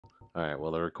Alright,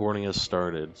 well, the recording has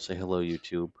started. Say hello,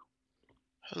 YouTube.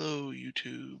 Hello,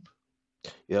 YouTube.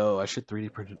 Yo, I should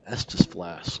 3D print an Estus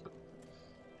flask.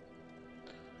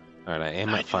 Alright, I aim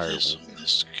I at do this Firelink. on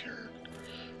this character.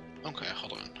 Okay,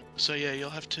 hold on. So yeah, you'll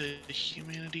have to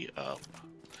humanity up.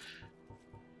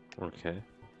 Okay.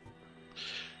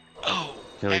 Oh,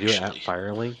 Can we do it at actually,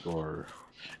 Firelink, or...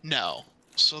 no.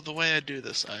 So the way I do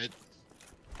this, I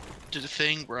did a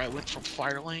thing where I went from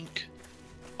Firelink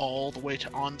all the way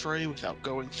to Andre without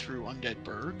going through Undead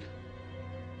Berg.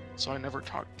 So I never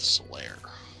talked to Solaire.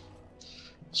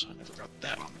 So I never got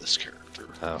that on this character.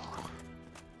 Oh.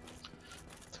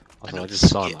 I Also, know I the just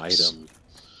saw an skips. item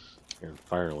here in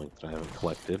Firelink that I haven't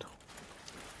collected.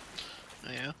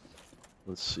 Yeah.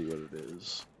 Let's see what it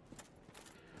is.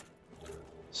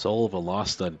 Soul of a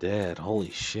Lost Undead. Holy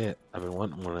shit. I've been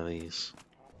wanting one of these.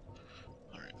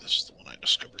 Alright, this is the one I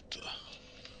discovered.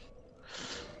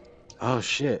 Oh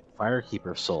shit.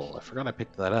 Firekeeper Soul. I forgot I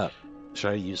picked that up.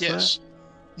 Should I use that? Yes.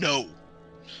 No.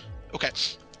 Okay.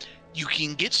 You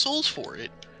can get souls for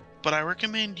it, but I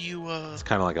recommend you, It's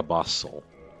kind of like a boss soul.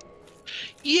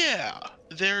 yeah,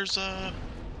 there's, I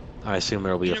assume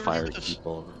there will be a you remember those,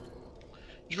 Firekeeper.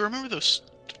 you remember those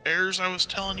stairs I was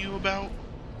telling you about?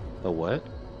 The what?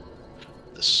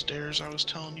 The stairs I was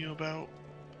telling you about?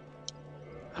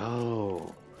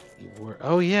 Oh, you were.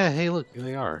 Oh yeah. Hey, look, here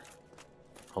they are.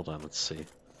 Hold on. Let's see.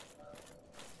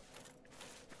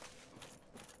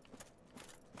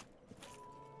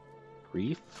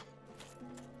 Grief.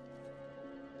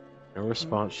 No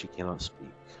response. She cannot speak.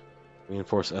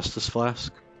 Reinforce Estus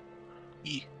flask.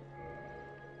 E.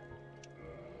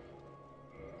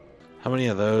 How many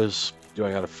of those do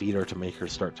I gotta feed her to make her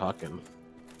start talking?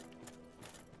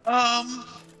 Um,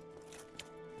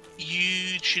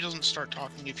 she doesn't start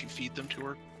talking if you feed them to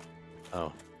her.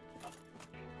 Oh,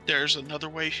 There's another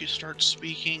way she starts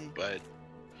speaking, but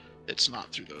it's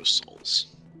not through those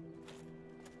souls.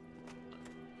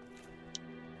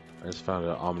 I just found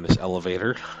an ominous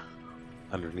elevator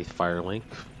underneath Firelink.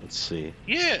 Let's see.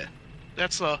 Yeah,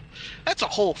 that's a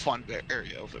whole fun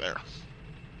area over there.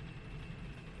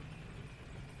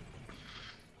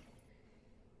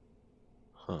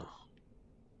 Huh.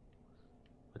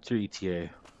 What's your ETA?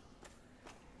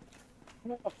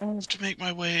 I have to make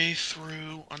my way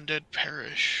through Undead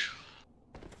Parish.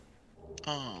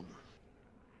 To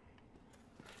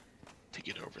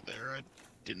get over there, I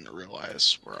didn't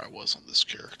realize where I was on this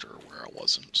character or where I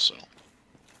wasn't, so.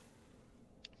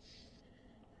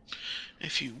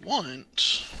 If you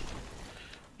want,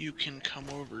 you can come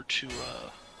over to,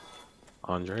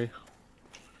 Andre?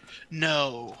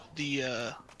 no,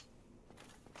 the,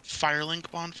 Firelink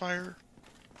bonfire?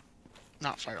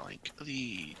 Not Firelink,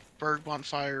 the Berg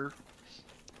bonfire,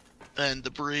 and the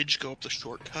bridge, go up the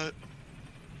shortcut.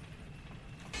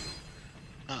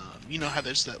 You know how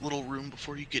there's that little room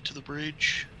before you get to the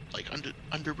bridge? Like,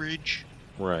 under bridge?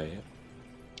 Right.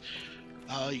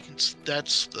 You can,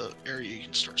 that's the area you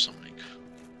can start summoning.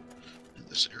 In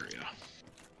this area.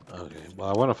 Okay. Well,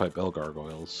 I want to fight bell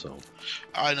gargoyles, so.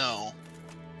 I know.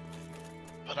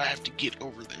 But I have to get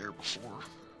over there before.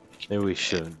 Maybe we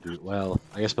shouldn't do. Well,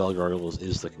 I guess bell gargoyles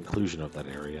is the conclusion of that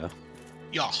area.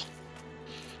 Yeah.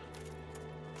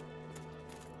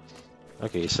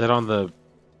 Okay, set on the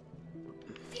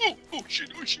Oh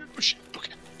shit, oh shit, oh shit.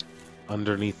 Okay.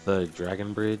 underneath the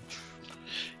dragon bridge.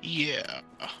 Yeah.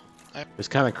 It's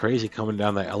kind of crazy coming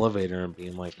down that elevator and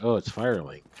being like, "Oh, it's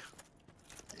Firelink."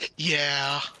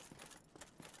 Yeah.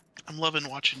 I'm loving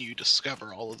watching you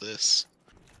discover all of this.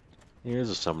 Here's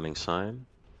a summoning sign.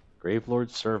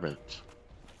 Gravelord's servant.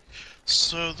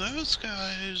 So those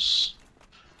guys,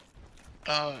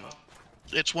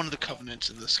 it's one of the covenants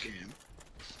in this game.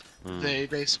 Hmm. They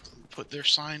basically put their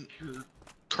sign, or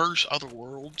curse other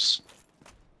worlds,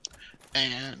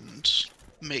 and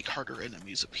make harder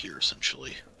enemies appear,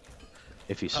 essentially.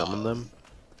 If you summon them?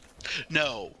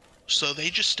 No. So they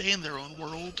just stay in their own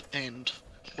world and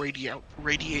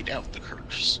radiate out the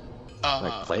curse.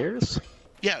 Like players?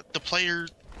 Yeah, the player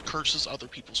curses other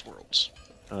people's worlds.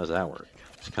 How does that work?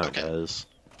 It kind of Okay. does.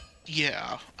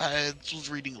 Yeah, I was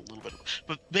reading a little bit,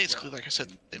 but basically, like I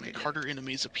said, they make harder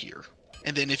enemies appear.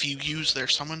 And then if you use their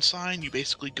summon sign, you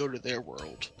basically go to their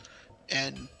world,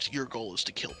 and your goal is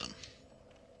to kill them.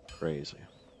 Crazy.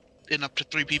 And up to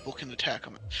 3 people can attack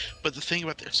them. But the thing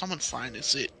about their summon sign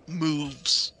is it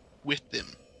moves with them.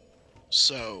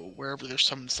 So wherever their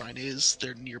summon sign is,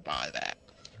 they're nearby that.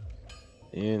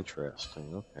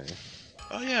 Interesting. Okay.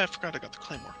 Oh yeah, I forgot I got the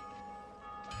claymore.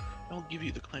 I'll give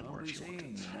you the claymore if you want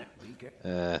it.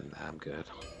 Nah, I'm good.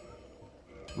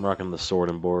 I'm rocking the sword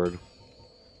and board.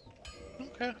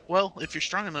 Okay. Well, if you're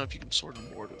strong enough, you can sword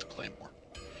and board with the claymore.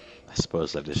 I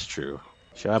suppose that is true.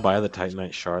 Should I buy the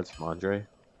Titanite shards from Andre?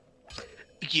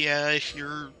 Yeah, if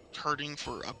you're hurting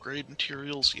for upgrade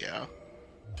materials, yeah.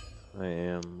 I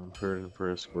am. I'm hurting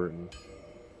for a squirtin'.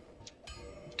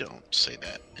 Don't say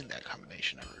that in that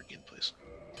combination ever again, please.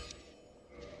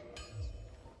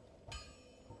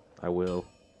 I will.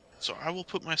 So I will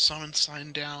put my summon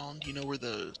sign down. You know where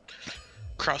the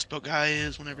crossbow guy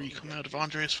is whenever you come out of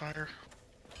Andre's fire?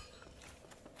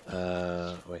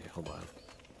 Wait, hold on.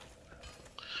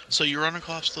 So you run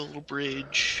across the little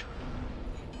bridge,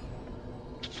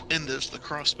 and there's the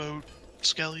crossbow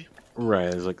skelly. Right,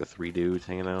 there's like the 3 dudes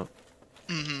hanging out.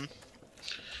 Mm-hmm.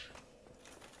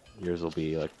 Yours will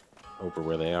be like over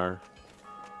where they are.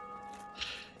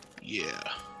 Yeah.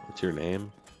 What's your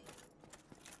name?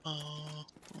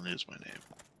 What is my name?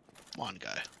 Lawn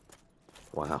guy.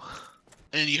 Wow.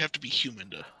 And you have to be human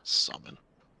to summon.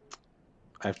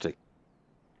 I have to...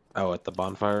 Oh, at the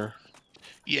bonfire?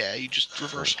 Yeah, you just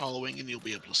reverse hollowing and you'll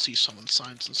be able to see summon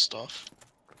signs and stuff.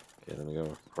 Okay, let me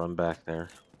go run back there.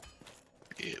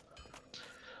 Yep.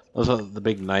 Also, the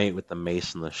big knight with the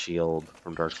mace and the shield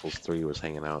from Dark Souls 3 was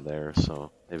hanging out there,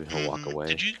 so maybe he'll walk away.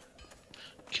 Did you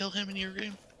kill him in your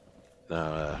game?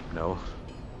 No.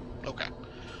 Okay.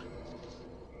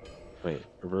 Wait,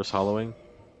 reverse hollowing?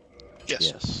 Yes.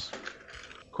 Yes.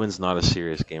 Quinn's not a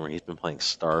serious gamer. He's been playing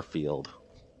Starfield.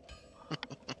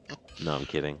 No, I'm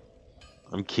kidding.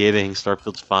 I'm kidding.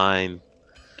 Starfield's fine.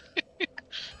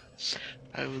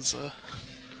 I was,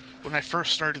 when I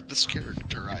first started this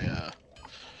character, I,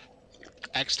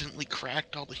 accidentally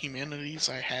cracked all the humanities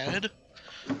I had.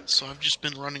 So I've just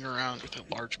been running around with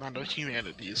a large amount of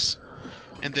humanities.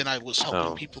 And then I was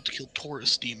helping people to kill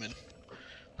Taurus Demon.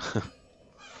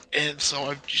 And so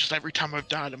I've just, every time I've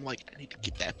died, I'm like, I need to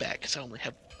get that back, because I only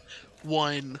have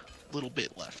one little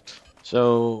bit left.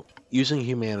 So, using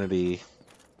humanity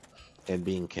and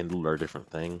being kindled are different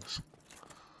things.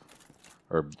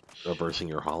 Or reversing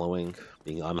your hollowing,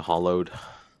 being unhollowed.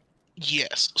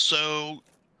 Yes, so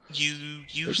you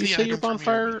use the say item your from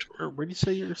bonfire, or where did you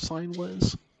say your sign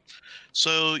was?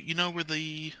 So, you know where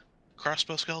the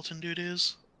crossbow skeleton dude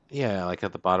is? Yeah, like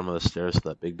at the bottom of the stairs of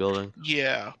that big building.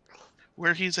 Yeah.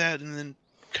 Where he's at, and then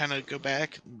kind of go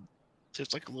back.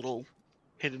 There's like a little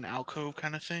hidden alcove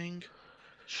kind of thing.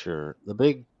 Sure. The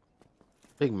big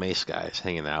mace guy is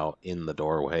hanging out in the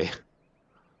doorway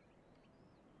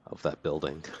of that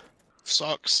building.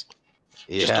 Sucks.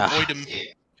 Yeah. Just avoid him.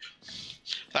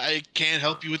 I can't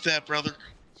help you with that, brother.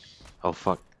 Oh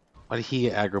fuck. Why did he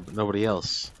get aggro but nobody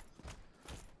else?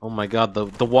 Oh my god,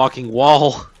 the walking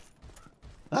wall!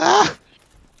 Ah!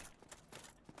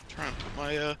 Trying to put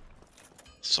my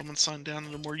summon sign down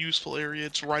in a more useful area.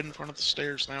 It's right in front of the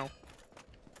stairs now.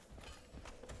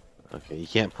 Okay, you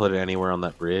can't put it anywhere on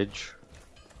that bridge.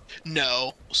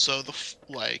 No, so that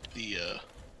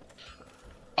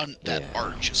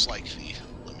arch is like the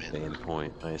limit. The end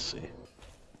point, I see.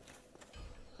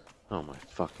 Oh my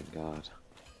fucking god.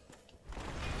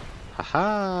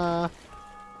 Haha!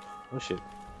 Oh shit.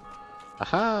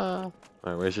 Haha!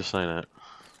 Alright, where's your sign at?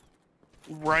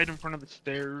 Right in front of the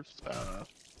stairs,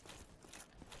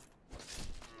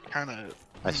 kind of.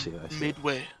 I see.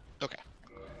 Midway. Okay.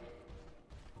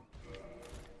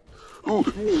 Ooh!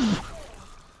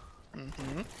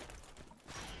 Mm-hmm.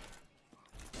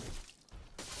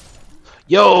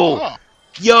 Yo!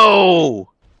 Oh.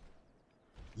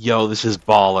 Yo, this is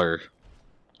baller.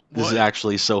 This is What?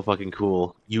 actually so fucking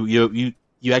cool. You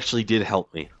actually did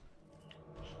help me.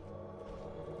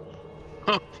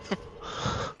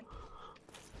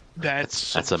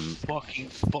 That's fucking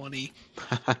funny.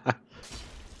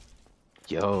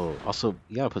 Yo, also,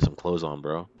 you gotta put some clothes on,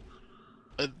 bro.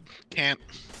 Can't.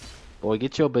 Boy,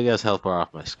 get your big ass health bar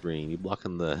off my screen. You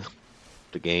blocking the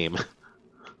game.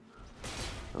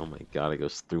 Oh my god, it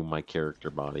goes through my character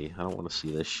body. I don't want to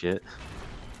see this shit.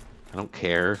 I don't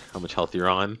care how much health you're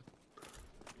on.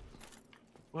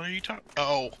 What are you talking?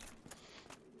 Oh.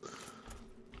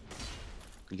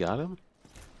 You got him?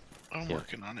 I'm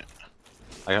working on it.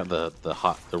 I got the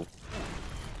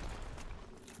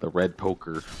red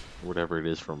poker, or whatever it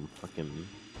is from fucking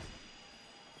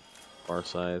Far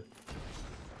Side.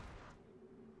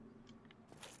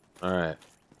 Alright.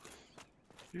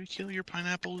 Did you kill your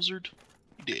pineapple wizard?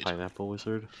 You did. Pineapple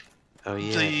wizard? Oh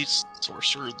yeah. The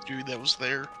sorcerer dude that was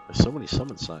there. There's so many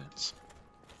summon signs.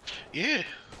 Yeah.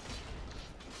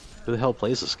 Who the hell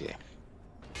plays this game?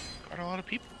 Quite a lot of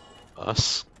people.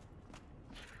 Us?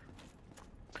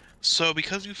 So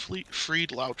because you freed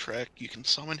Lautrec, you can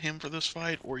summon him for this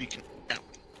fight, or you can...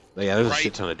 Yeah, there's a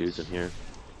shit ton of dudes in here.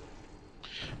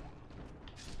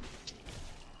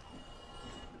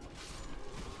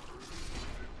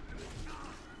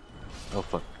 Oh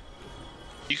fuck.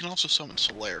 You can also summon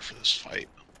Solaire for this fight.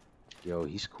 Yo,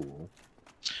 he's cool.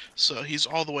 So he's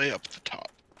all the way up at the top.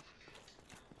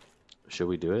 Should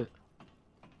we do it?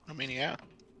 I mean, yeah,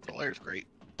 Solaire's great.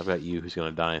 I've got you who's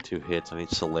gonna die in 2 hits. I need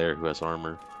Solaire who has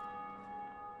armor.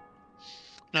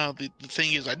 No, the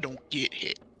thing is, I don't get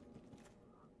hit.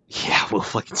 Yeah, we'll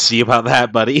fucking see about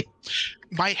that, buddy.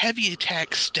 My heavy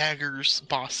attack staggers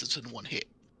bosses in 1 hit.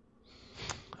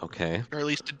 Okay. Or at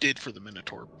least it did for the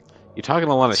Minotaur. You're talking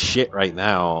a lot of shit right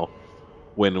now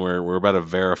when we're about to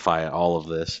verify all of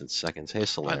this in seconds. Hey, I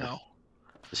Solaire. know.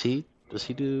 Does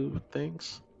he do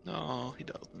things? No, he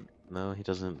doesn't. No, he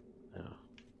doesn't. No.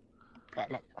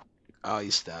 Oh, he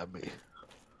stabbed me.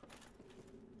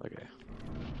 Okay.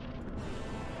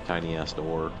 Tiny ass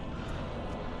door.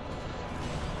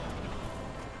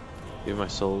 Give my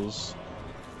souls.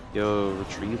 Yo,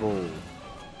 retrieval.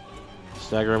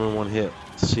 Stagger him in 1 hit.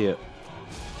 Let's see it.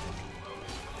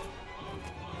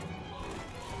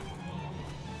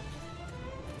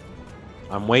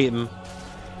 I'm waiting.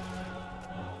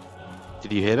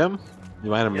 Did you hit him?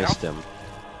 You might have missed him.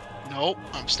 Nope,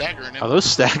 I'm staggering him. Are those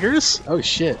staggers? Oh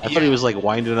shit. I thought he Yeah. was like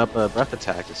winding up a breath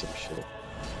attack or some shit.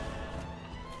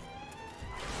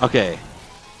 Okay.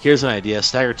 Here's an idea.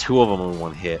 Stagger 2 of them in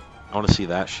 1 hit. I want to see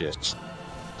that shit.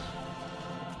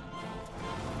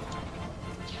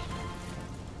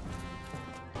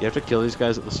 You have to kill these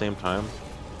guys at the same time?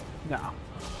 No.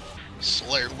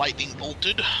 Solaire lightning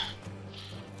bolted.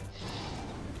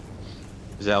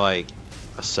 Is that like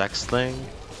a sex thing?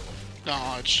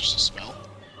 No, it's just a spell.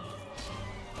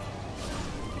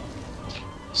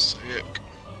 Sick.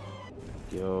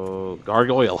 Yo,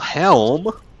 Gargoyle Helm?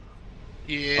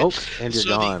 Yeah. Oh, and you're So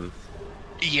gone.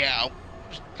 Yeah.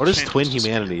 What is Phantom's Twin just-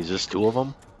 Humanities? Just 2 of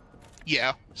them?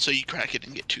 Yeah, so you crack it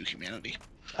and get 2 humanity.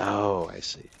 Oh, I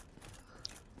see.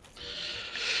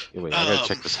 Yeah, wait, I gotta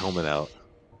check this helmet out.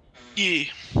 Yeah.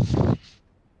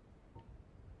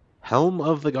 Helm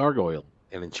of the Gargoyle,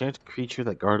 an enchanted creature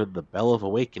that guarded the Bell of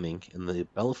Awakening in the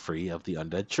belfry of the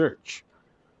Undead Church.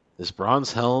 This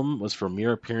bronze helm was for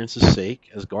mere appearance's sake,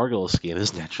 as gargoyle skin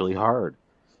is naturally hard.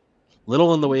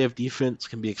 Little in the way of defense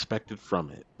can be expected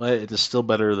from it, but it is still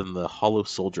better than the hollow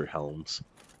soldier helms.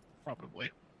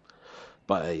 Probably.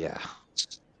 But yeah.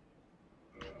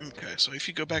 Okay, so if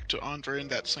you go back to Andre in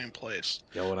that same place.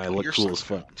 Yo, and I Put look your cool as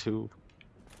sword fuck too.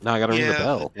 Now I gotta ring the Yeah,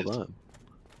 bell. it Hold is. on.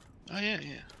 Oh, yeah.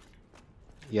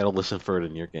 You gotta listen for it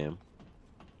in your game.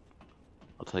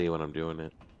 I'll tell you when I'm doing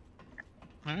it.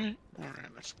 Alright,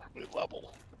 that's probably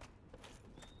level.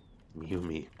 You and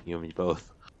me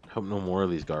both. Hope no more of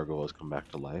these gargoyles come back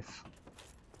to life.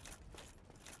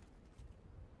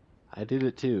 I did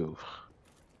it too.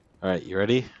 Alright, you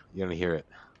ready? You're gonna hear it.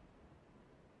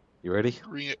 You ready?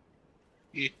 Ring it.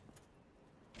 Yeah.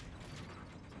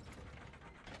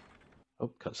 Oh,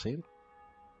 cutscene.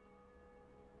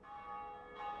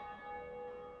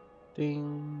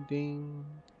 Ding, ding.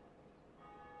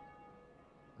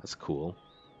 That's cool.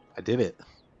 I did it.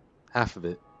 Half of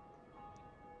it.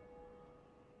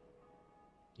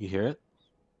 You hear it?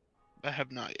 I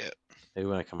have not yet. Maybe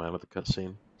when I come out of the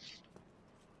cutscene.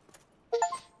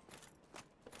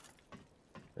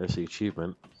 There's the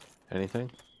achievement. Anything?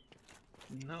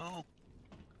 No.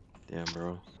 Damn,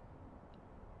 bro.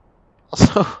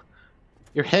 Also,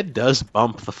 your head does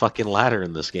bump the fucking ladder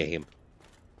in this game.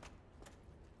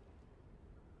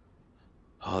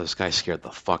 Oh, this guy scared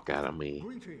the fuck out of me.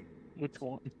 Which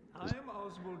one?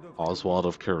 Oswald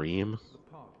of Kareem,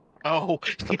 Oh,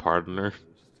 the pardoner.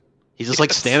 He's just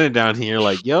like standing down here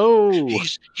like, yo!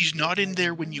 he's not in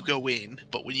there when you go in,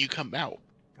 but when you come out.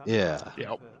 Yeah.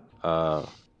 Yep.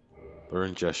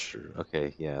 Burn gesture.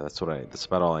 Okay, yeah, that's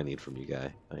about all I need from you,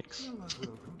 guy. Thanks.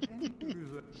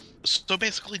 So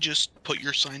basically just put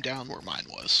your sign down where mine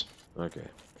was. Okay.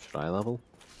 Should I level?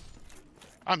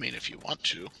 I mean, if you want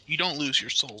to. You don't lose your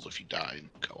souls if you die in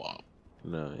co-op.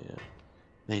 No, yeah.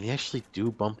 Man, you actually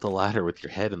do bump the ladder with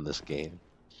your head in this game.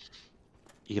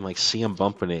 You can like see him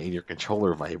bumping it and your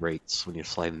controller vibrates when you're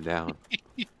sliding down.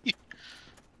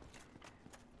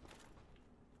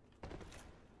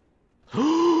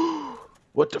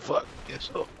 What the fuck? Yes.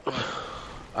 Oh.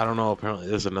 I don't know, apparently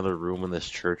there's another room in this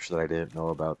church that I didn't know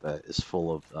about that is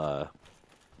full of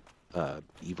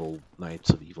evil knights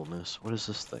of evilness. What is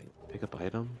this thing? Pick up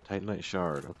item? Titanite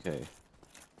shard, okay.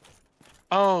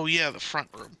 Oh, yeah, the front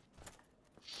room.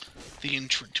 The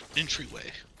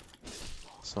entryway.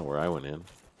 That's not where I went in.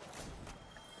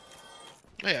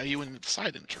 Yeah, you went in the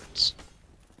side entrance.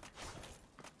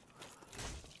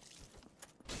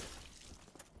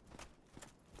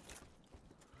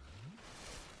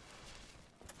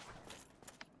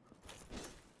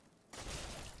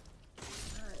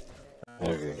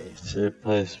 Okay, to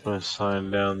place my sign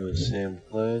down the same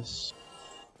place.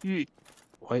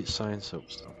 White sign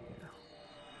soapstone here.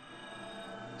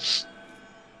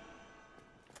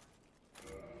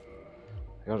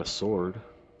 I got a sword.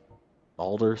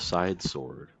 Alder side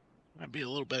sword. Might be a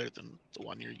little better than the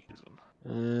one you're using.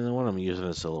 The one I'm using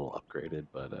is a little upgraded,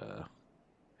 but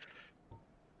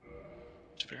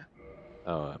It's fair.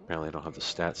 oh, apparently I don't have the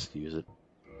stats to use it.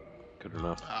 Good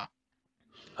enough. Ah.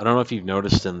 I don't know if you've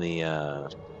noticed in the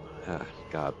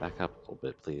God, back up a little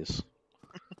bit, please.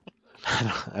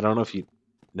 I don't know if you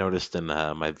noticed in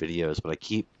my videos, but I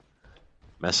keep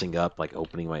messing up like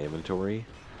opening my inventory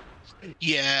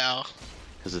Yeah.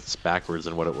 because it's backwards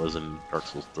than what it was in Dark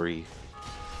Souls 3.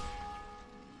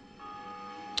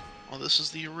 Well, this is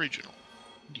the original.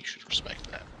 You should respect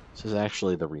that. This is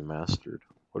actually the remastered.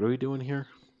 What are we doing here?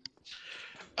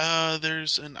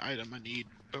 There's an item I need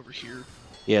over here.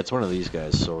 Yeah, it's one of these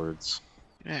guys' swords.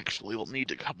 Actually, we'll need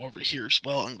to come over here as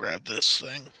well and grab this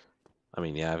thing. I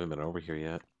mean, yeah, I haven't been over here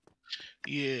yet.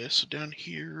 Yeah, so down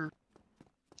here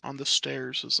on the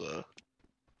stairs is a...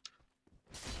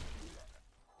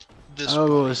 This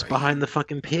Oh, buddy it's right behind here. the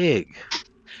fucking pig.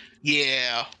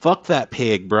 Yeah. Fuck that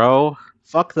pig, bro.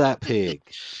 Fuck that pig.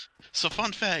 So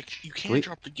fun fact, you we- can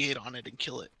drop the gate on it and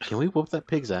kill it. Can we whoop that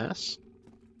pig's ass?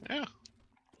 Yeah.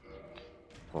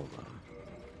 Hold on.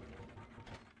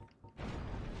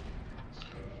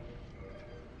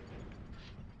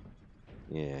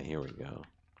 Yeah, here we go.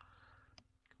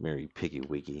 Come here, you piggy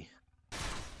wiggy.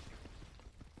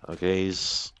 Okay,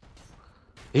 he's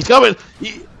coming!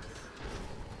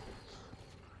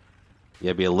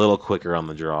 Yeah, be a little quicker on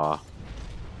the draw.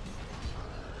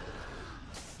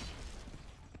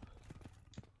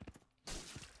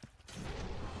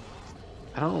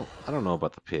 I don't know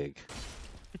about the pig.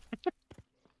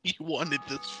 You wanted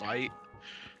this fight.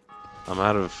 I'm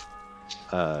out of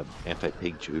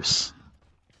anti-pig juice.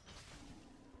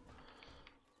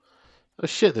 Oh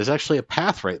shit, there's actually a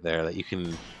path right there that you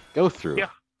can go through. Yeah.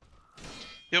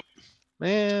 Yep.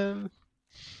 Man.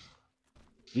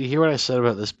 You hear what I said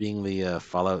about this being the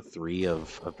Fallout 3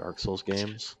 of Dark Souls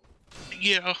games?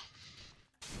 Yeah.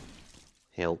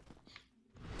 Help.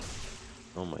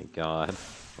 Oh my god.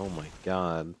 Oh my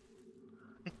god.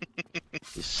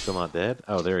 He's still not dead?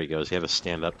 Oh, there he goes. He had to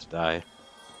stand up to die.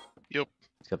 Yep.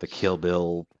 He's got the Kill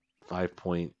Bill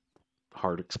 5-point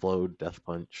heart explode death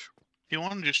punch. If you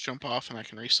want to just jump off and I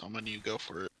can resummon you, go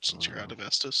for it since you're out of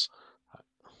Estus.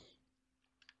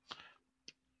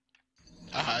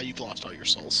 Aha, you've lost all your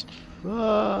souls.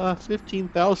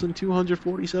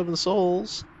 15,247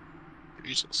 souls.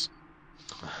 Jesus.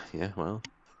 Yeah, well.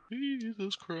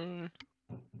 Jesus Christ.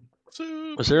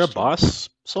 Was there a boss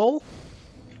soul?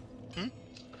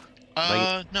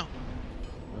 No.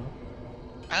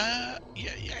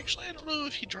 Yeah, actually, I don't know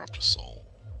if he dropped a soul.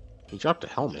 He dropped a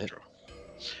helmet.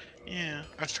 Yeah,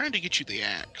 I was trying to get you the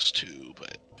axe, too,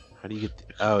 but... How do you get...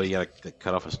 Oh, you gotta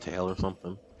cut off his tail or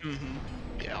something? Mm-hmm.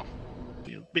 Yeah.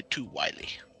 You're a bit too wily.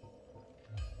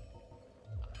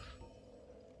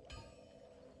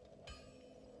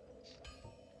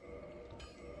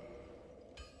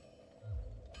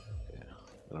 Yeah.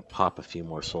 I'm gonna pop a few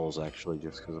more souls, actually,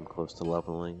 just because I'm close to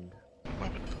leveling.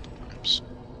 Weapon times.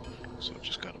 So I've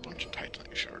just got a bunch of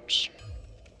Titanite shards.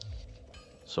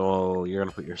 So, you're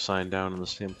gonna put your sign down in the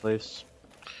same place?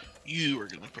 You are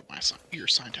gonna put your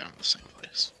sign down in the same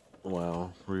place.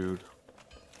 Wow, rude.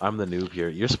 I'm the noob here.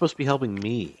 You're supposed to be helping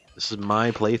me. This is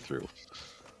my playthrough.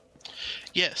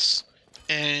 Yes,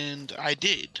 and I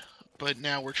did, but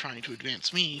now we're trying to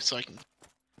advance me so I can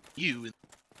you.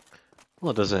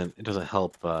 Well, it doesn't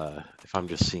help if I'm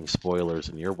just seeing spoilers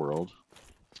in your world.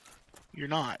 You're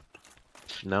not.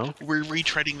 No? We're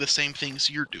retreading the same things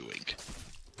you're doing.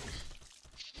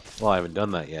 Well, I haven't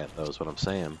done that yet, though, is what I'm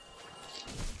saying.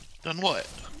 Done what?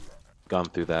 Gone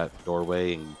through that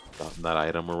doorway and gotten that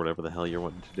item or whatever the hell you're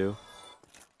wanting to do.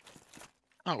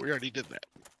 Oh, we already did that.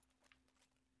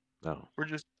 No. We're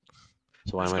just...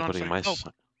 So why am I putting my...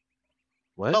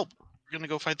 What? Oh, we're gonna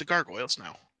go fight the gargoyles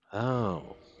now.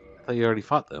 Oh. I thought you already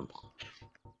fought them.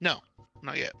 No,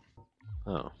 not yet.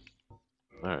 Oh.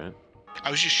 Alright. I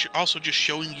was just also just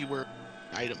showing you where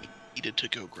item you needed to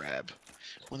go grab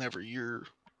whenever you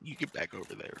get back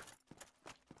over there.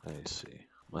 I see.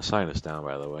 My sign is down,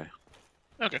 by the way.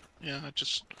 Okay, yeah, I'm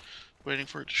just waiting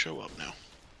for it to show up now.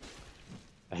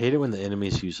 I hate it when the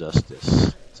enemies use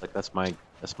Justice. It's like, that's my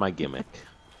gimmick.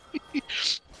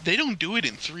 They don't do it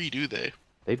in 3, do they?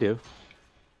 They do.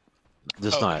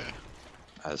 Just Okay. not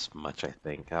as much, I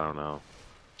think. I don't know.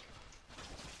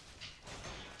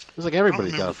 It's like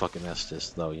everybody's got a fucking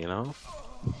Estus, though, you know?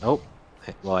 Oh.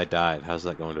 Well, I died. How's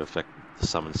that going to affect the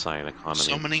summon sign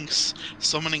economy.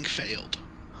 Summoning failed.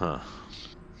 Huh.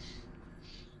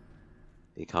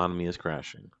 The economy is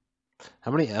crashing.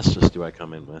 How many S's do I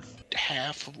come in with?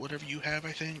 Half of whatever you have,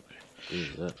 I think.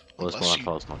 Jesus. Well, it's Unless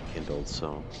not it's not kindled,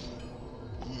 so.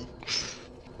 Mm.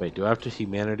 Wait, do I have to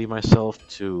humanity myself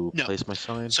to No. place my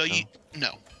sign? So No?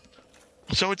 no.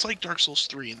 So it's like Dark Souls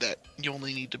 3 in that you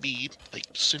only need to be like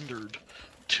cindered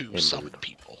to Embered. summon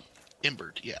people.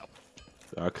 Embered, yeah.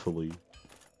 Actually.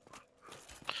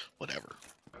 Whatever.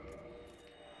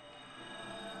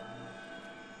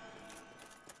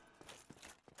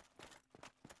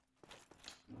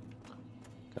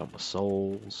 Got my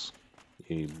souls.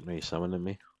 Are you summoning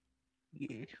me?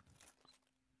 Yeah.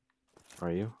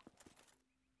 Are you?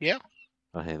 Yeah.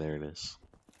 Oh, hey, there it is.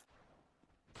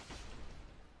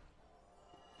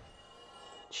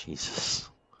 Jesus.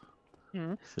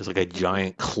 Hmm. There's like a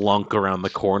giant clunk around the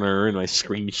corner, and my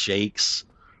screen shakes,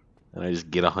 and I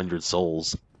just get 100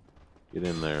 souls. Get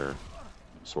in there,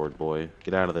 sword boy.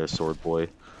 Get out of there, sword boy.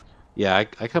 Yeah, I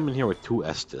come in here with 2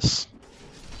 Estus.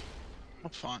 Oh,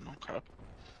 fun, okay.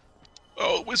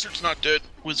 Oh, wizard's not dead.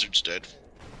 Wizard's dead.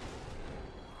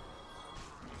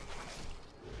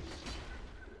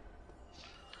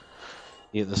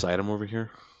 You get this item over here?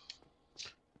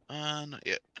 Not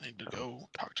yet. I need to go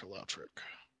talk to Lautrick.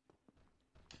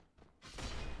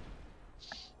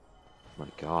 My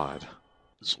god.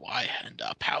 This is why and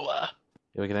power.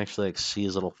 Yeah, we can actually like see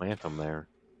his little phantom there.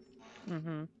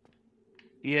 Mm-hmm.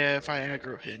 Yeah, if I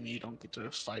aggro him, you don't get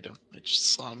to fight him. It's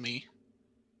just on me.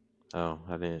 Oh,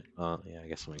 I didn't. Yeah, I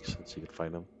guess it makes sense. You could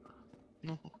fight him.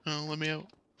 No, no, let me out.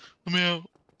 Let me out.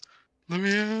 Let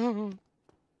me out.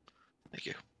 Thank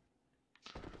you.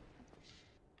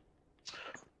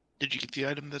 Did you get the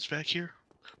item that's back here?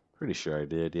 Pretty sure I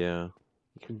did. Yeah.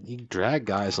 You can drag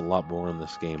guys a lot more in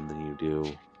this game than you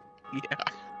do Yeah.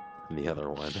 in the other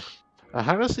one.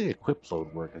 How does the equip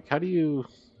load work? Like, how do you?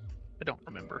 I don't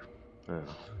remember. Oh.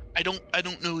 I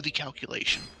don't know the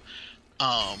calculation.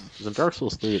 'Cause in Dark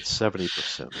Souls 3, it's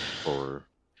 70% for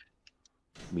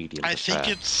medium I to think fast.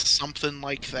 it's something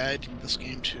like that in this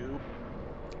game too.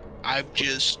 I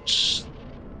just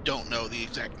don't know the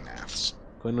exact maths.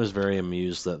 Gwen was very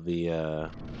amused that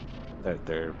that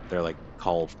they're like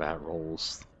called fat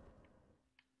rolls.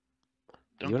 Are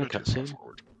Don't you in a go too far cutscene?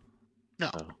 forward.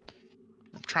 No, Oh.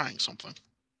 I'm trying something.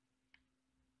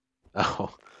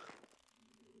 Oh.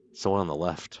 It's the one on the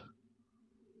left.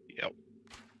 Yep.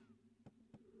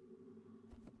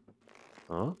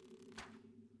 Huh?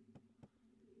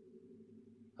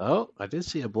 Oh, I did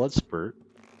see a blood spurt.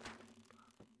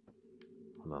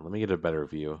 Hold on, let me get a better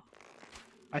view.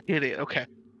 I did it. Okay.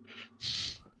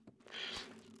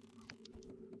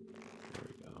 There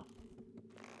we go.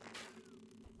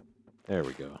 There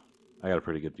we go. I got a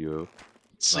pretty good view.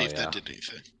 Let's see if yeah. that did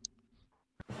anything.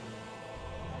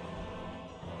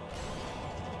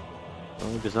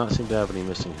 Well, it does not seem to have any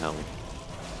missing health.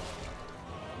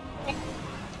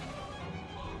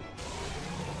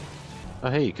 Oh,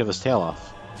 hey, you cut his tail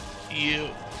off. You.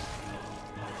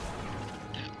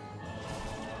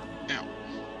 Ow.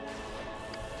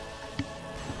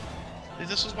 See,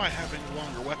 this is why having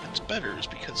longer weapons better, is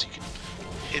because you can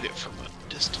hit it from a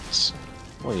distance.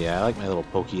 Oh yeah, I like my little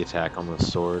pokey attack on the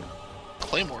sword.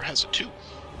 Claymore has it too.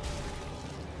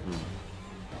 Hmm.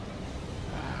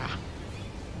 Ah.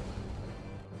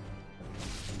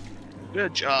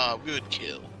 Good job, good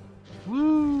kill.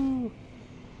 Woo!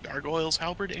 Gargoyles,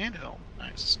 halberd, and helm.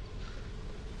 Nice.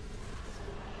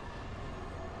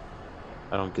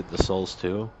 I don't get the souls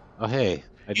too. Oh hey,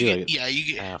 I do. You I get, get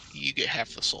yeah, half. you get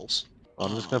half the souls. Well,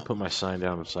 I'm just gonna put my sign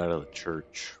down inside of the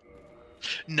church.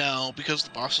 No, because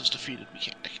the boss is defeated, we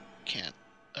can't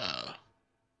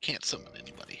summon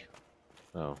anybody.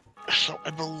 Oh. So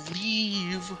I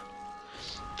believe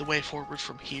the way forward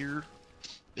from here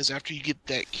is after you get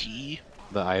that key.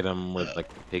 The item where like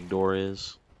the pig door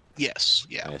is? Yes,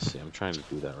 yeah. I see. I'm trying to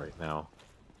do that right now.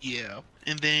 Yeah.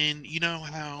 And then, you know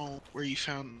how where you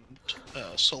found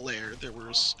Solaire, there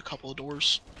was a couple of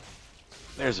doors?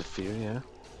 There's a few, yeah.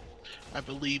 I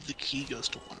believe the key goes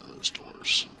to one of those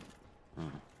doors. Hmm.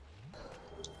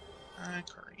 Hi,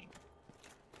 Curry.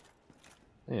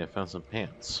 Hey, I found some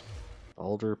pants.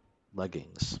 Alder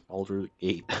leggings. Alder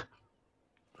 8.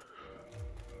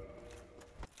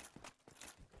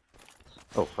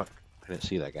 Oh, fuck. I didn't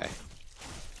see that guy.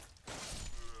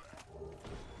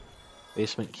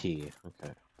 Basement key.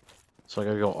 Okay. So I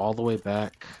gotta go all the way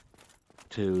back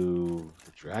to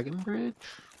the Dragon Bridge?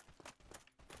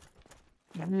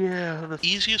 Yeah, the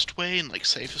easiest way and like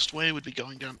safest way would be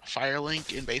going down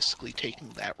Firelink and basically taking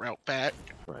that route back.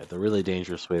 Right. The really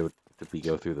dangerous way would be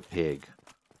go through the pig.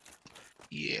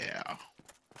 Yeah.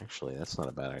 actually. That's not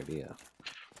a bad idea.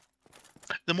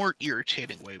 The more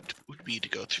irritating way would be to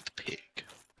go through the pig.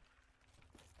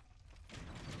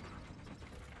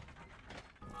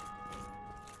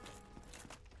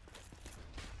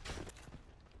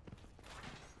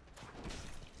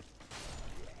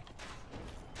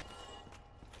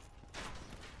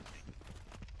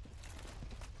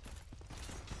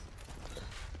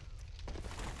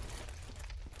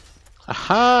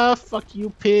 Aha! Fuck you,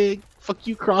 pig! Fuck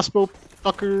you, crossbow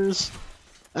fuckers!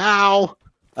 Ow!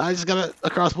 I just got a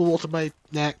crossbow bolt in my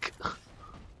neck.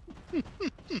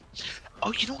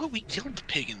 Oh, you know what? We killed the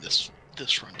pig in this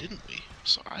run, didn't we?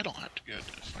 So I don't have to go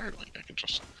to Firelink. I can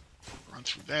just run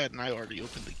through that, and I already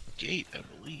opened the gate, I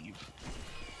believe.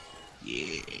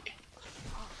 Yeah.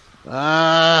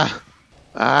 Ah!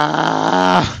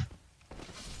 Ah!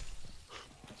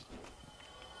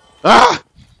 Ah!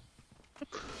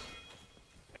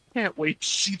 Can't wait to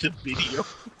see the video.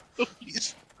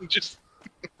 Please, just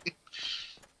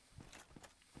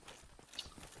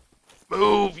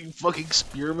Move, you fucking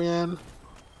spearman!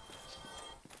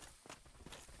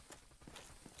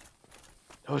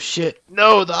 Oh shit!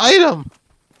 No, the item!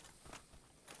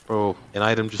 Bro, an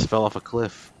item just fell off a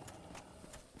cliff.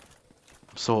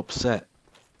 I'm so upset.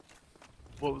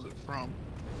 what was it from?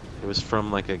 It was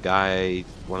from like a guy,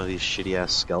 one of these shitty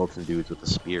ass skeleton dudes with a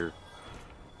spear.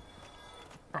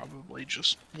 Probably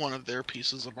just one of their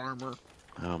pieces of armor.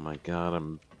 Oh my god,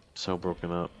 I'm so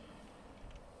broken up.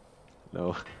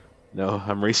 No, no,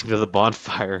 I'm racing to the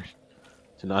bonfire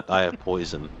to not die of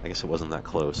poison. I guess it wasn't that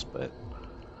close, but...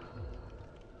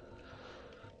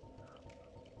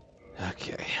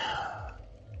 Okay.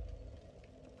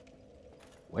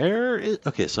 Where is...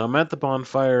 Okay, so I'm at the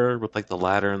bonfire with like the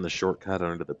ladder and the shortcut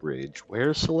under the bridge.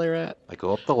 Where's Solaire at? I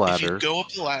go up the If you ladder. go up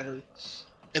the ladder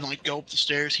and like go up the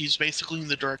stairs, he's basically in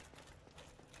the direct.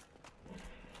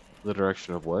 The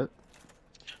direction of what?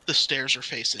 The stairs are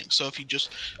facing. So if you just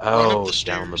run up Oh, the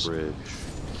stairs, down the bridge.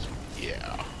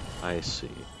 yeah. I see.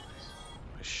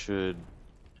 I should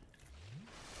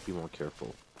be more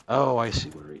careful. Oh, I see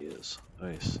where he is.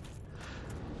 Nice.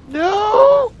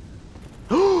 No!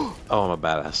 Oh, I'm a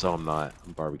badass. Oh, I'm not.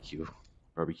 I'm barbecue.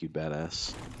 Barbecued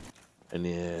badass. And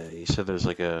yeah, he said there's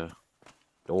like a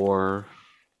door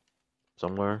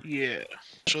somewhere. Yeah.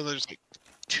 So there's like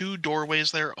 2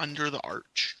 doorways there under the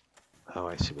arch. Oh,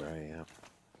 I see where I am.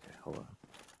 Okay, hold on.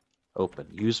 Open.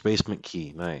 Use basement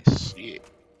key. Nice. Yeah.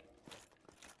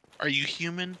 Are you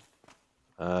human?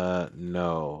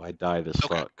 No. I died as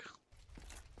Okay. fuck.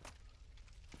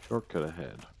 Shortcut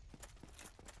ahead.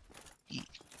 Yeah.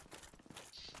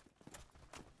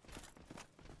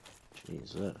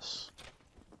 Jesus.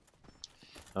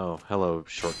 Oh, hello,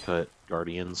 shortcut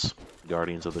guardians.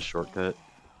 Guardians of the shortcut.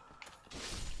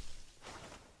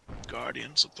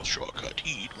 Guardians of the shortcut,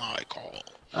 heed my call.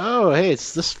 Oh, hey,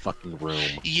 it's this fucking room.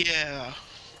 Yeah.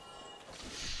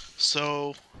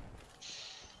 So,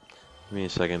 Give me a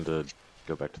second to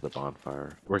go back to the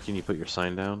bonfire. Where can you put your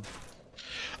sign down?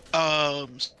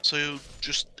 so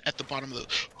just at the bottom of the...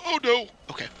 Oh no!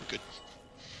 Okay, we're good.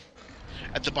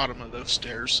 At the bottom of those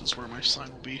stairs is where my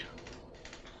sign will be.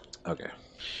 Okay.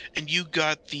 And you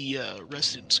got the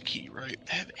residence key, right?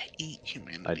 I have 8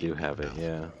 humanity. I do have it, now.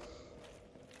 yeah.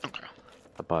 Okay.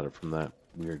 I bought it from that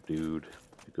weird dude.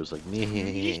 It goes like, meh.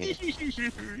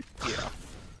 Yeah.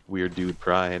 Weird dude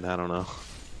pride, I don't know.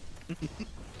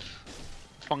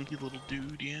 Funky little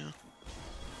dude, yeah.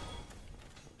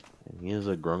 And he is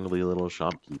a grungly little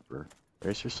shopkeeper.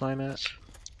 Where's your sign at?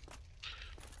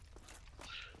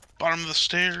 Bottom of the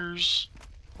stairs.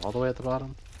 All the way at the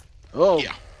bottom? Oh!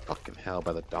 Yeah. Fucking hell,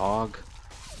 by the dog.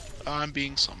 I'm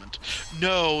being summoned.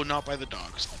 No, not by the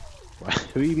dogs.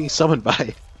 Who are you being summoned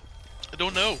by? I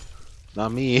don't know.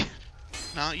 Not me.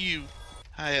 Not you.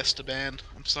 Hi, Esteban.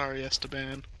 I'm sorry,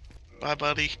 Esteban. Bye,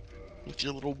 buddy. With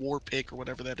your little war pig or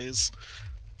whatever that is.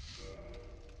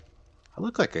 I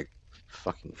look like a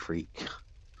fucking freak.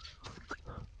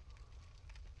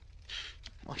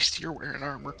 At least you're wearing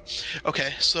armor.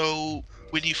 Okay, so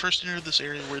when you first enter this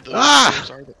area where the Ah! stairs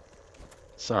are...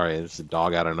 Sorry, it's a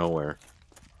dog out of nowhere.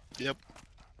 Yep.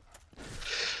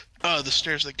 The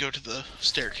stairs that go to the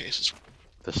staircases.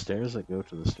 The stairs that go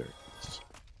to the staircase.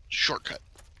 Shortcut.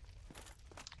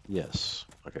 Yes.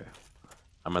 Okay.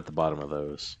 I'm at the bottom of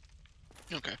those.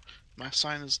 Okay. My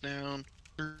sign is down.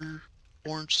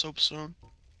 Orange soapstone.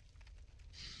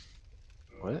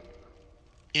 What?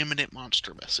 Imminent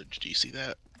monster message. Do you see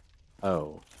that?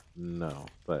 Oh, no.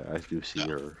 But I do see Oh.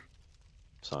 your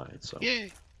sign, so.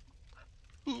 Yay!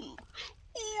 Ooh.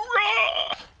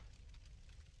 Hoorah!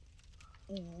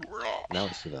 Hoorah! Now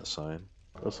I see that sign.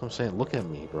 That's what I'm saying. Look at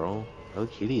me, bro. I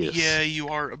look hideous. Yeah, you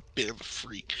are a bit of a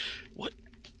freak. What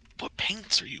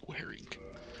pants are you wearing,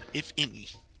 if any?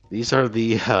 These are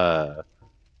the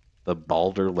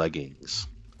Balder leggings.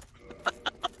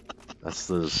 That's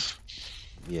those.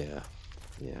 Yeah,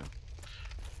 yeah.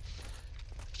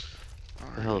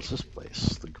 The hell is Alright. this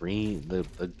place? The green,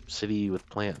 the city with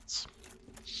plants.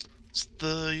 It's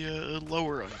the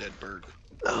lower undead berg.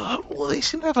 Well, they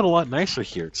seem to have it a lot nicer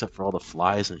here, except for all the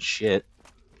flies and shit,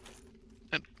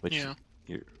 And, which yeah.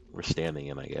 you're, we're standing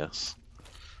in, I guess.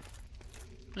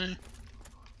 Eh.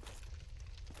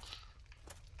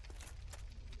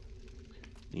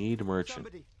 Need a merchant.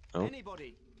 Somebody, Oh,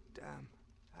 anybody. Damn,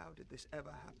 how did this ever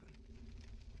happen?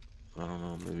 I don't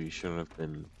know. Maybe you shouldn't have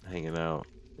been hanging out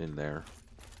in there.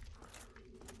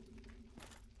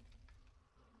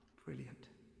 Brilliant.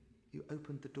 You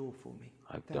opened the door for me.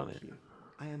 I've Thank done it. you.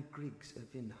 I am Griggs of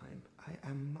Vinheim.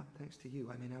 Thanks to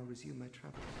you, I may now resume my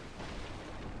travels.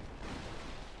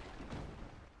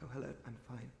 Oh, hello, I'm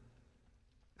fine.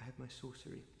 I have my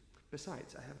sorcery.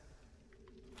 Besides, I have...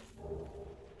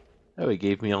 Oh, he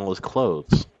gave me all his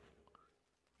clothes.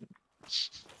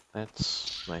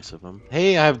 That's nice of him.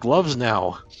 Hey, I have gloves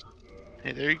now.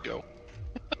 Hey, there you go.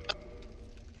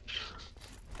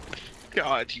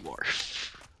 God, you are.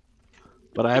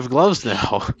 But I have gloves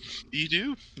now. You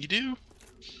do. You do.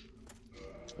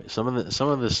 Some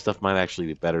of this stuff might actually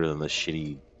be better than the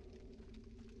shitty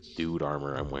dude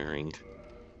armor I'm wearing.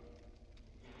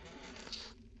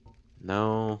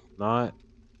 No, not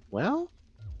well.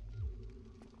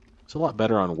 It's a lot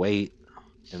better on weight,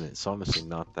 and it's honestly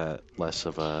not that less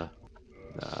of a.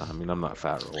 Nah, I mean I'm not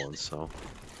fat rolling, so.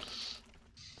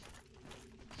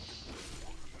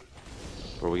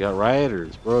 Bro, we got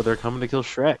rioters, bro. They're coming to kill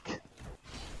Shrek.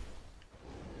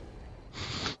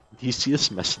 Do you see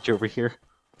this message over here?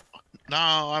 No,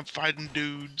 I'm fighting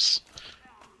dudes.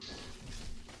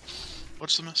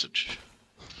 What's the message?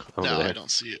 Over No, there. I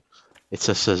don't see it. It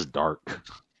just says dark.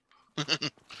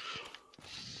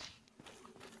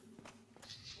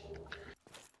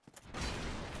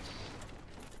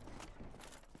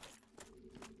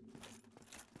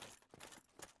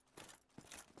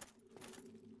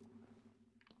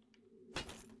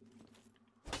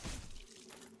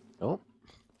 Oh.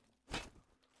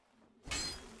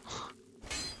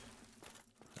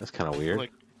 That's kind of weird.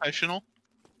 Like professional.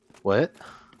 What?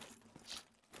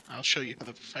 I'll show you how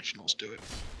the professionals do it.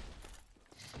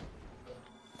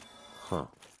 Huh.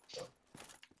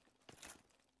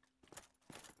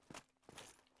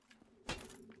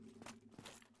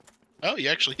 Oh, you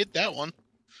actually hit that one.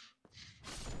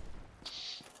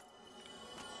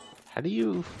 How do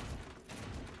you...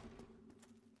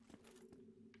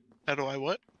 How do I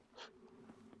what?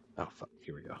 Oh, fuck.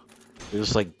 Here we go.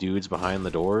 There's like dudes behind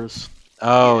the doors.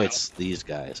 Oh, Yeah. it's these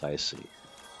guys. I see.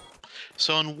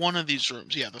 So in one of these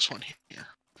rooms, yeah, this one here,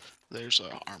 there's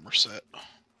a armor set.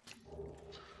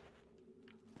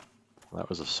 That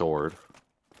was a sword.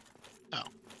 Oh.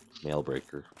 Nail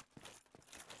breaker.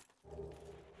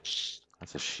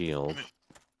 That's a shield.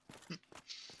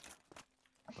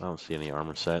 I don't see any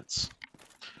armor sets.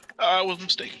 I was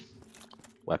mistaken.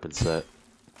 Weapon set.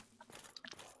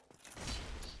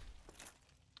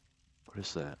 What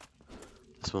is that?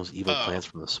 It smells evil plants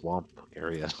from the swamp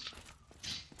area.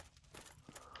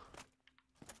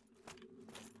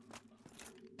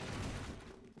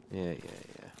 Yeah.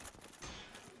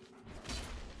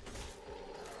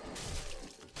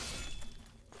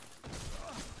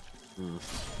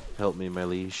 Help me, my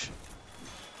liege.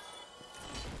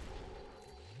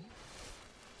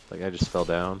 Like I just fell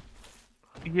down.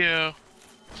 Yeah.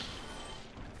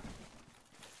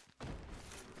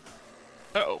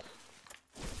 Uh-oh.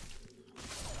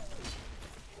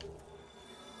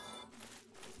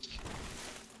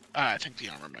 I think the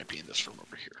armor might be in this room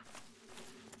over here.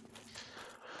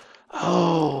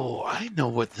 Oh, I know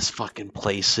what this fucking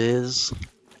place is.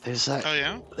 There's that. Oh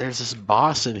yeah? There's this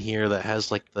boss in here that has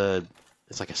like the.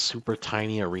 It's like a super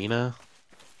tiny arena.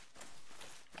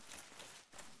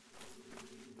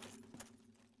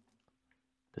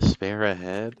 Despair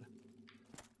ahead.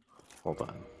 Hold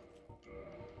on.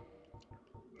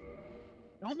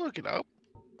 Don't look it up.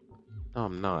 No,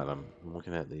 I'm not. I'm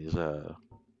looking at these the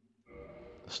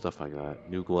stuff I got.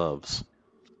 New gloves.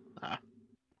 Ah.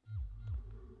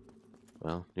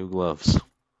 Well, new gloves.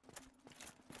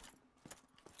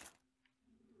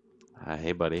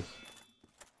 Hey, buddy.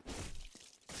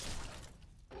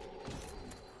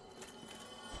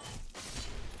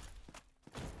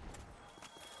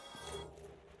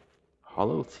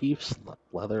 Hollow Thief's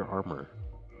leather armor.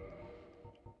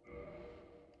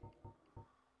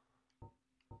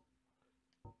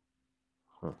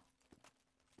 Huh.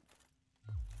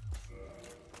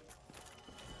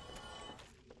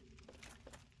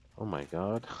 Oh my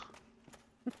god.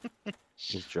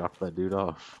 Just dropped that dude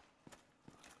off.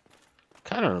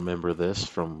 Kind of remember this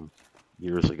from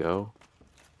years ago.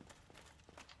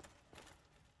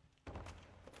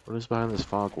 What is behind this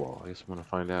fog wall? I guess I'm gonna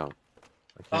find out.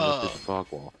 I can't go through the fog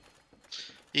wall.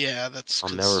 Yeah, that's I'll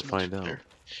 'cause never it's find multiplayer. out.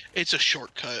 It's a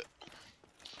shortcut,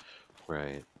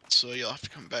 Right. so you'll have to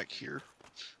come back here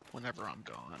whenever I'm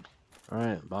gone.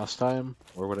 Alright, boss time?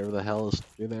 Or whatever the hell is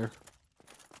through there?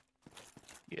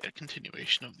 Yeah,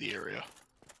 continuation of the area.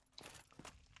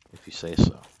 If you say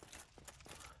so.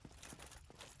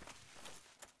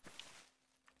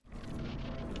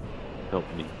 Help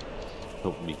me.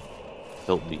 Help me.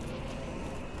 Help me.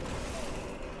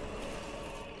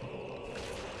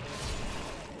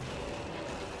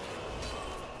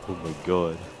 Oh my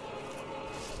god.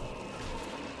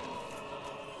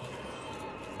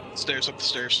 Stairs, up the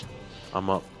stairs. I'm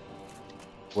up.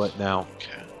 What now?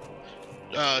 Okay.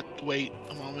 Wait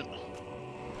a moment.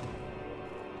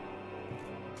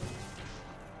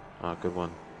 Ah, good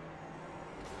one.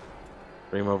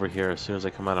 Bring him over here. As soon as I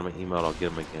come out of my email, I'll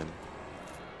get him again.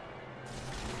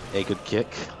 Hey, good kick.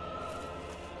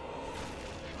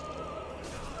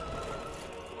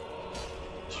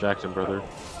 Distract him, brother.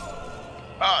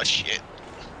 Ah, shit.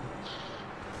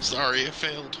 Sorry, I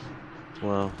failed.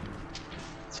 Well,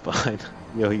 it's fine.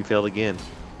 Yo, he failed again.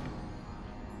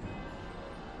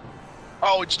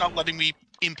 Oh, it's not letting me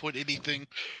input anything.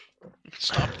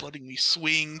 Stop letting me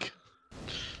swing.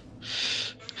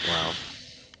 Wow.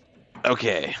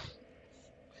 Okay.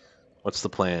 What's the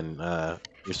plan?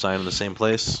 You're signing the same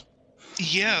place?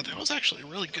 Yeah, that was actually a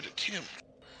really good attempt.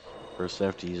 First I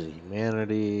have to use the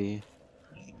humanity.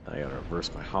 I gotta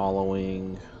reverse my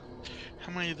hollowing.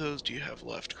 How many of those do you have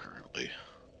left currently?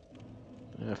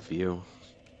 A few.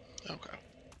 Okay.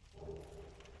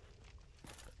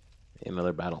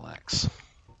 Another battle axe.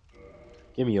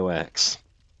 Give me your axe.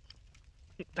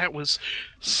 That was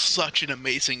such an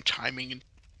amazing timing in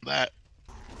that.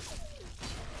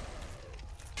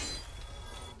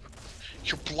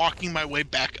 You're blocking my way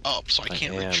back up, so I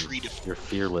can't retreat if... You're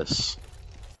fearless.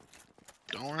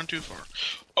 Don't run too far.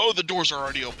 Oh, the doors are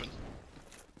already open.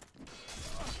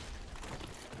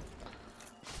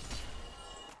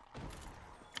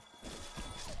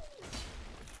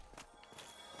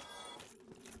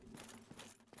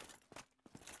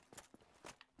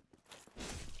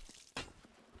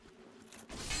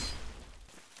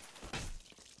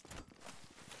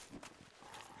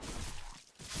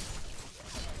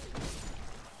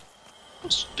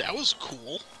 That was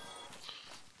cool.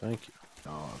 Thank you,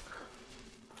 dog.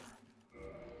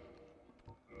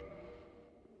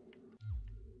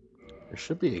 There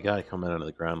should be a guy coming out of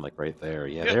the ground, like right there.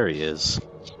 Yeah, Yep. there he is.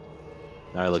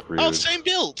 Now I look rude. Oh, same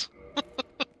build.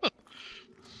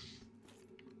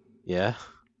 Yeah.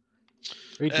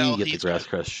 Where do Well, you get the he's grass got-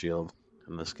 crest shield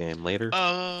in this game? Later?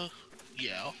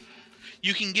 Yeah.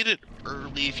 You can get it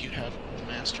early if you have the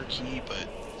master key, but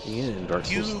You get it in Dark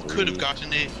Souls you 3. could have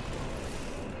gotten it.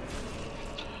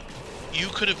 You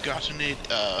could have gotten it.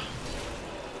 Oh,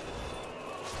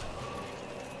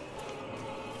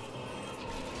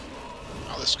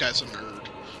 this guy's a nerd.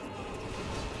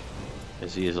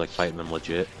 Is he like fighting them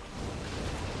legit?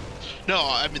 No,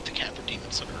 I meant the Capra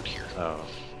Demon's a nerd here. Oh.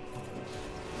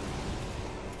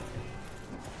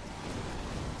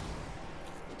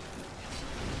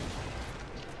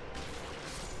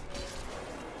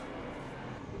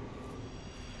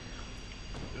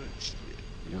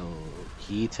 Yo,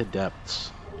 key to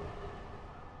depths.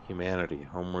 Humanity,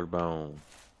 homeward bound.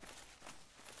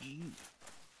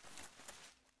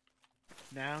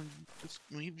 Now,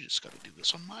 we've just got to do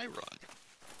this on my run.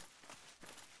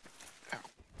 Ow.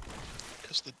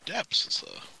 Because the depths is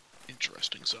a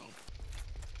interesting zone.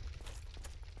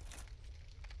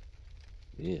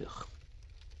 Ugh.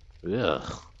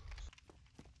 Ugh.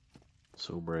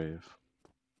 So brave.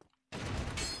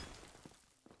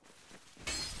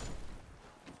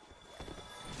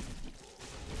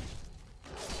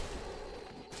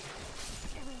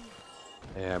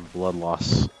 Yeah, blood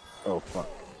loss. Oh, fuck.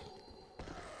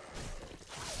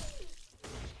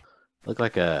 Look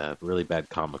like a really bad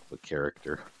comic book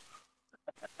character.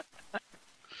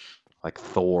 Like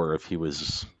Thor if he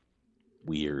was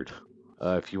weird.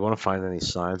 If you want to find any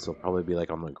signs, they'll probably be like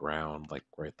on the ground, like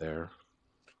right there.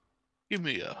 Give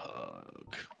me a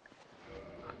hug.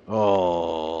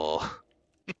 Oh.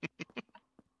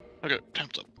 Okay,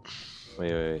 time's up.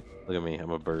 Wait. Look at me.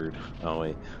 I'm a bird. Oh,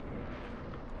 wait.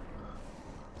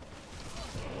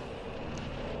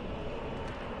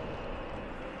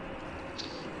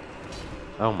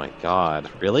 Oh my god.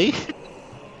 Really?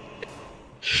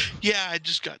 Yeah, I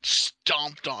just got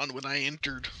stomped on when I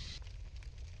entered.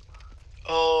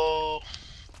 Oh,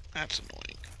 that's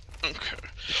annoying. Okay.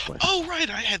 This way. Oh, right,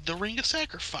 I had the Ring of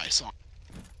Sacrifice on.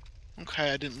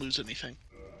 Okay, I didn't lose anything.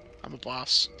 I'm a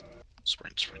boss.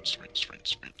 Sprint, sprint, sprint, sprint,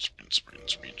 sprint, sprint, sprint,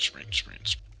 sprint, sprint,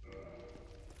 sprint.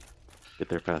 Get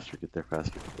there faster, get there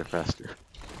faster, get there faster.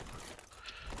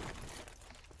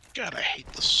 God, I hate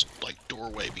this, like,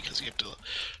 doorway because you have to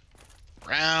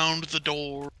round the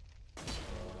door.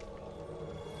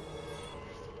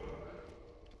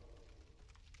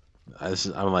 This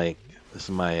is my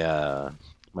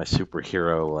my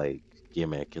superhero like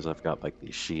gimmick is I've got like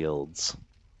these shields.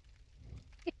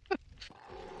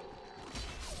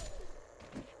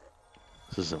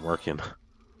 This isn't working.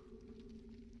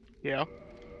 Yeah.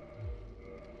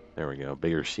 There we go,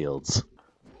 bigger shields.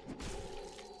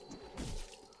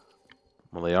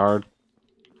 Well, they are,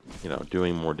 you know,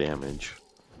 doing more damage.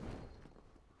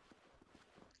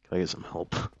 Can I get some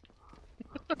help?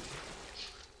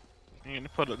 You're gonna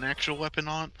put an actual weapon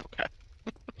on? Okay.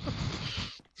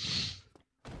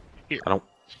 Here. I'm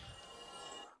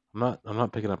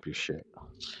not picking up your shit.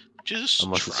 Just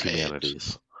Unless try it's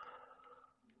humanities.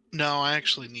 No, I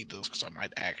actually need those because I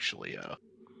might actually, I'm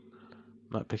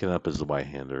not picking it up as the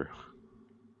white-hander.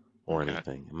 Or Okay.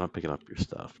 anything. I'm not picking up your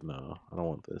stuff. No, I don't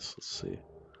want this. Let's see.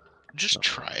 Just No.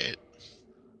 try it.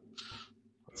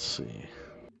 Let's see.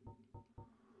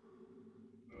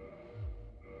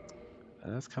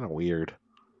 That's kind of weird.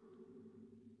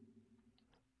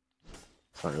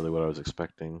 It's not really what I was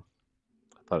expecting.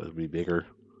 I thought it would be bigger.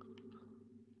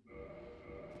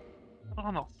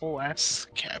 On a whole ass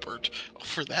scabbard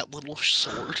for that little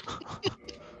sword.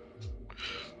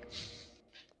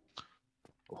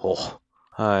 Oh,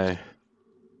 hi.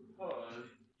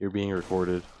 You're being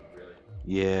recorded.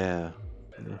 Yeah.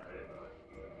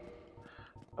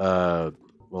 Well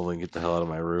then get the hell out of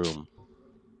my room.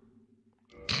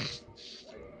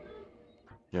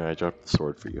 Yeah, I dropped the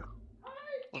sword for you.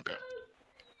 Okay.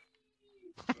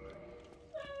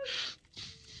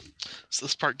 Is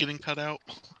this part getting cut out?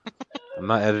 I'm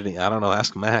not editing. I don't know.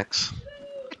 Ask Max.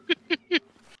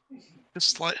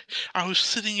 Just like I was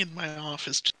sitting in my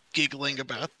office just giggling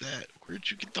about that. Where'd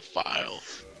you get the file?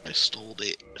 I stole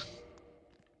it.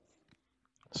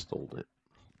 Stole it.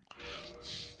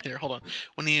 Here, hold on.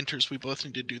 When he enters, we both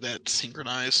need to do that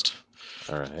synchronized.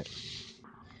 Alright.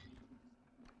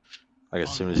 Like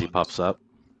as soon as he pops up.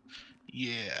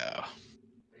 Yeah.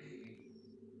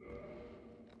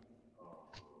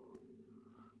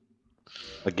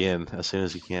 Again, as soon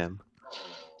as he can.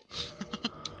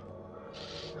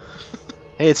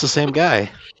 Hey, it's the same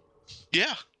guy.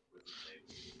 Yeah.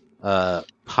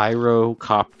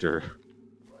 Pyrocopter.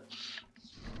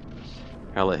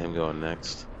 I'll let him go in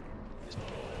next.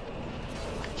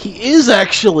 He is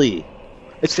actually!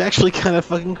 It's actually kind of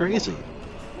fucking crazy.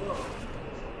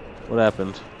 What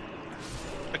happened?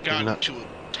 I got into a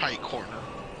tight corner.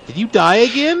 Did you die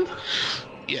again?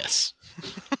 Yes.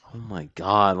 Oh my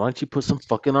god, why don't you put some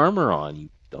fucking armor on, you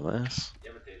dumbass?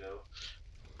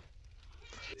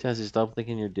 Jazzy, stop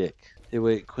thinking you're dick. Hey,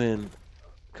 wait, Quinn.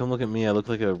 Come look at me, I look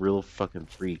like a real fucking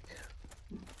freak.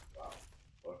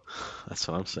 That's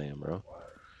what I'm saying, bro.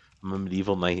 I'm a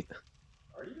medieval knight.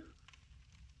 Are you?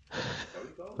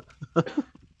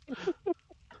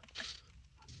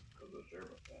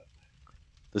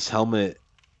 This helmet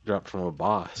dropped from a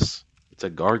boss. It's a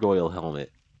gargoyle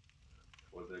helmet.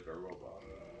 Was it a gargoyle boss?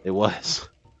 It was.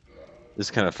 This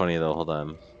is kind of funny though. Hold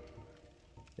on.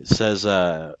 It says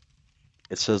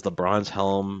the bronze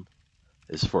helm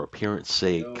is for appearance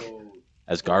sake, No,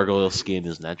 as gargoyle skin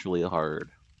is naturally hard.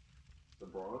 the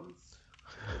bronze?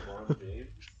 The bronze James?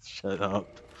 Shut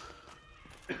up.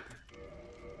 Oh, yeah.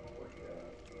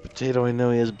 Potato, I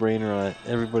know he has brain rot.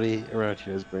 Everybody around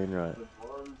here has brain rot. The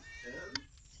bronze James?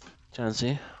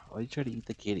 Chauncey, why you try to eat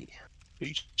the kitty?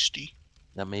 HD.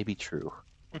 That may be true.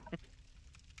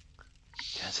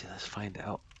 Chauncey, let's find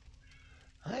out.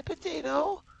 Hi,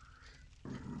 Potato.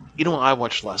 You know what I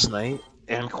watched last night?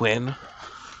 And Quinn?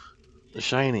 The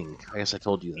Shining. I guess I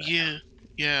told you that. Yeah.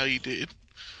 Yeah, you did.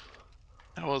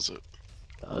 How was it?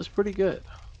 That was pretty good.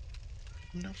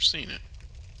 I've never seen it.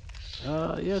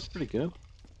 Yeah, it's pretty good.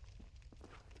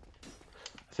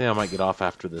 I think I might get off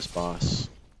after this boss.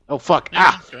 Oh, fuck! Yeah,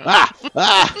 Ah! okay. Ah!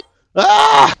 Ah!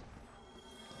 Ah!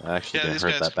 I actually Yeah, didn't these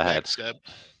hurt guys that bad. backstab.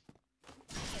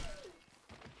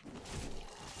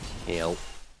 Help.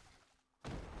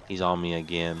 He's on me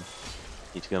again.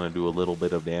 He's gonna do a little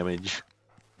bit of damage.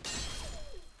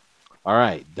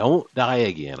 Alright, don't die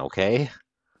again, okay?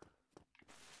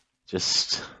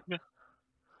 Just... Yeah.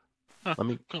 Huh. Let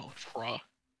me Go, raw.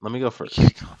 let me go first.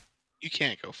 You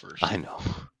can't go first. I know.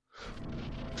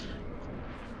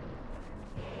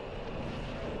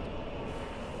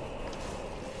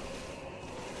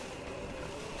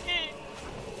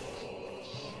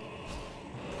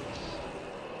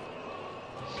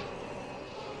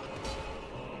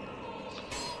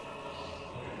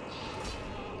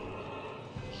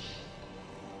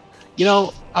 You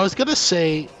know, I was gonna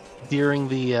say during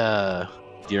the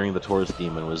Taurus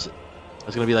Demon I was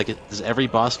gonna be like, does every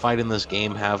boss fight in this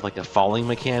game have like a falling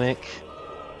mechanic?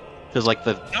 Because like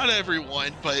the Not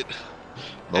everyone, but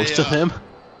most hey, of them,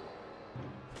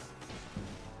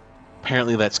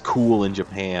 apparently that's cool in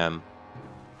Japan.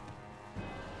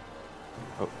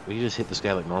 Oh, we just hit this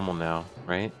guy like normal now,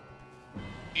 right?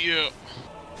 yeah.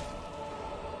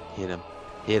 Hit him,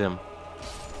 hit him.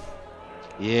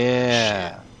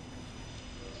 Yeah.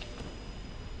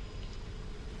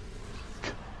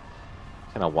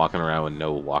 Kind of walking around with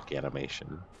no walk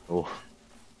animation. Oh,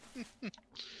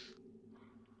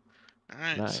 All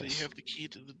right, so you nice. have the key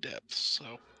to the depths.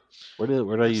 So Where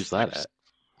did I use this that next, at?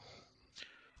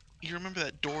 you remember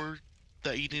that door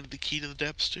that you needed the key to the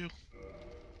depths to?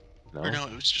 Or No, no,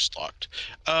 it was just locked.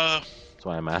 that's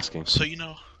why I'm asking. So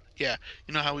yeah,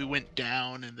 you know how we went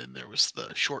down and then there was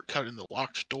the shortcut in the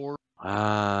locked door.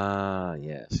 Ah,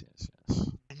 yes, yes, yes.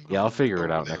 I'm Yeah, I'll going figure it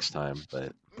over out there. next time,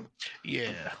 but...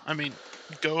 Yeah, I mean,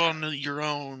 go on your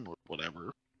own,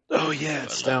 whatever. Oh, yeah,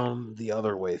 it's But down the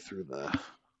other way through the...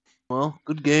 Well,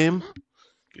 good game.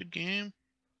 good game.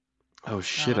 Oh,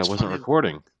 shit, Now I it's wasn't funny.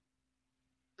 recording.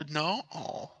 No,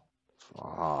 oh,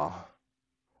 Aw.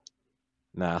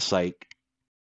 Nah, psych.